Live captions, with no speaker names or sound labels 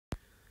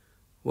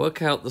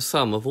Work out the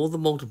sum of all the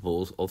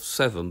multiples of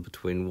 7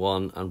 between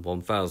 1 and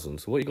 1000.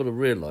 So what you've got to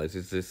realise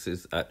is this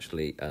is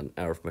actually an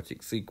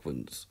arithmetic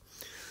sequence.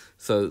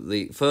 So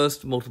the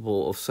first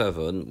multiple of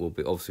 7 will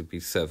obviously be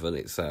 7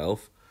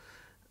 itself,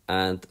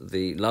 and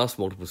the last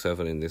multiple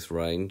 7 in this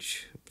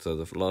range, so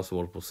the last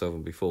multiple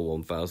 7 before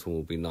 1000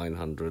 will be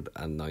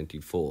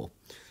 994.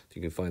 So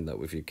you can find that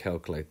with your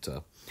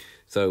calculator.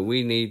 So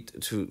we need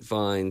to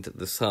find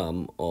the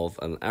sum of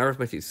an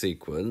arithmetic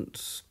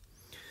sequence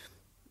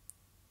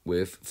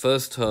with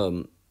first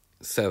term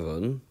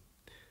 7,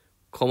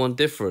 common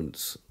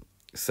difference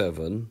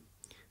 7,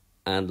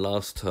 and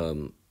last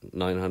term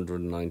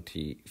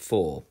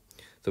 994.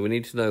 So we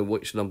need to know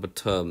which number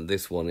term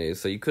this one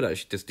is. So you could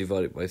actually just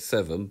divide it by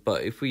 7,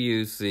 but if we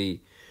use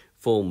the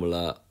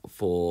formula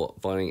for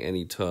finding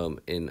any term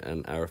in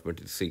an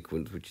arithmetic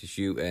sequence, which is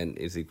un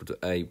is equal to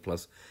a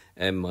plus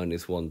m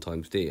minus 1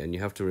 times d, and you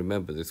have to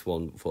remember this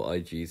one for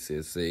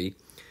IGCSE,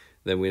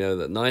 then we know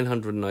that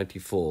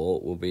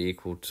 994 will be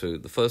equal to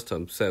the first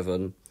term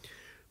 7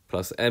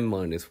 plus m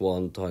minus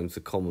 1 times the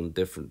common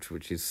difference,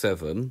 which is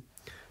 7.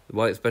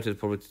 Why it's better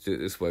probably to do it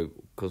this way,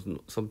 because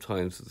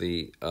sometimes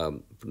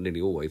nearly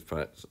always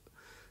perhaps,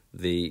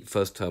 the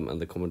first term and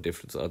the common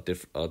difference are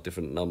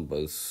different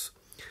numbers.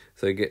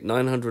 So you get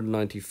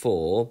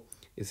 994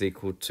 is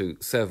equal to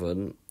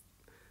 7n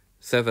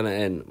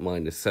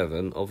minus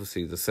 7.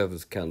 Obviously the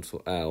 7's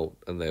cancel out,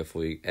 and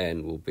therefore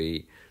n will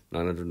be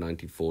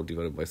 994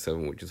 divided by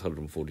 7, which is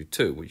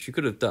 142, which you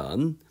could have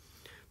done,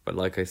 but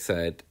like I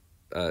said,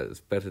 it's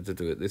better to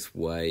do it this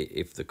way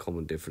if the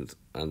common difference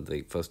and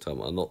the first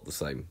term are not the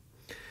same.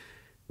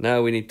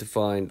 Now we need to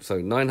find, so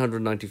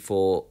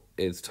 994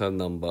 is term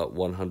number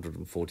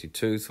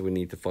 142, so we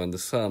need to find the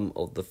sum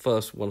of the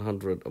first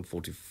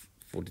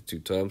 142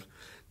 terms.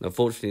 Now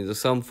fortunately the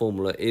sum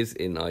formula is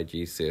in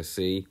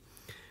IGCSE,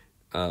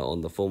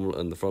 on the formula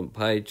on the front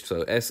page.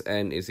 So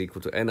Sn is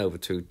equal to n over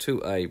 2,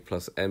 2a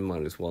plus n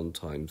minus 1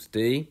 times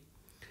d.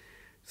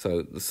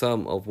 So the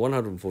sum of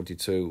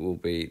 142 will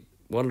be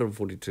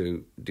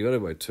 142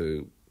 divided by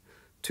 2,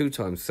 2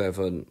 times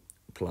 7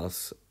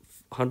 plus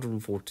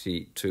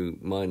 142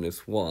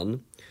 minus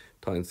 1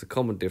 times the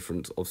common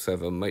difference of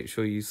 7. Make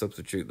sure you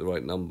substitute the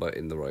right number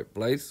in the right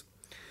place.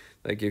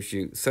 That gives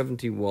you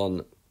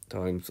 71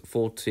 times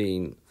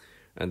 14,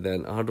 and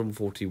then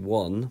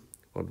 141.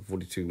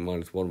 142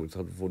 minus 1, which is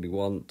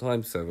 141,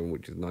 times 7,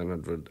 which is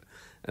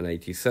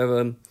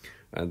 987.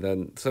 And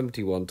then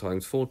 71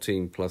 times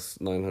 14 plus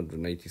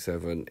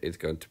 987 is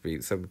going to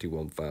be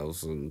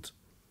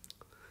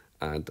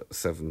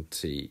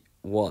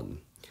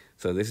 71,071.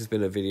 So this has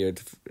been a video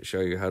to show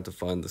you how to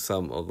find the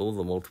sum of all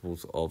the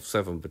multiples of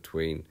 7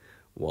 between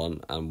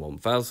 1 and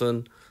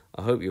 1000.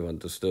 I hope you've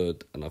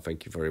understood, and I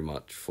thank you very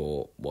much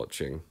for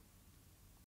watching.